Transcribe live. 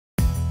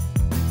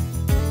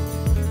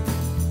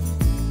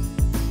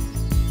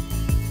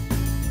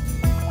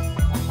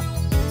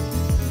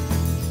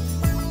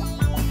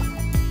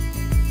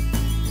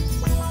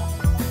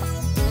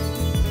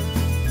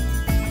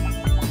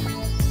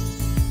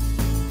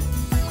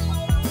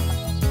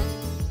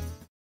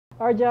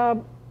Our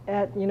job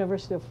at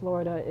University of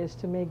Florida is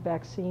to make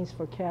vaccines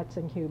for cats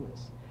and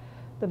humans.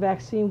 The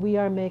vaccine we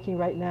are making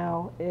right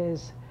now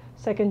is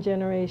second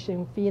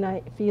generation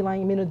feline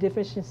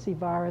immunodeficiency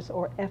virus,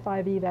 or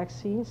FIV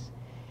vaccines.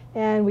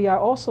 And we are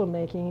also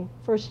making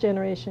first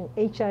generation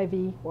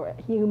HIV, or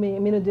human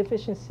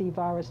immunodeficiency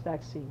virus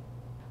vaccine.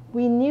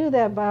 We knew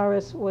that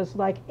virus was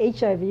like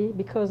HIV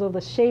because of the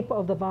shape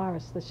of the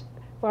virus. The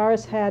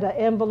virus had an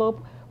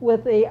envelope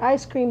with a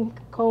ice cream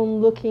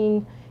cone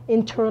looking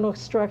internal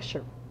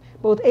structure.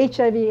 Both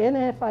HIV and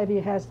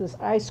FIV has this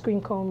ice cream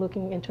cone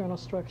looking internal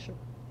structure.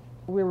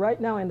 We're right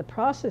now in the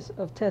process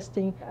of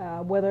testing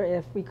whether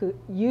if we could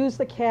use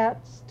the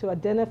cats to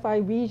identify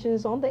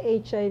regions on the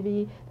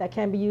HIV that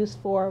can be used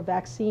for a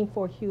vaccine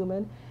for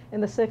human.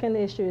 And the second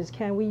issue is,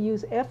 can we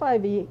use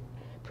FIV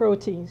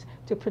proteins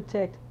to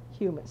protect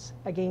humans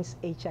against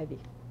HIV?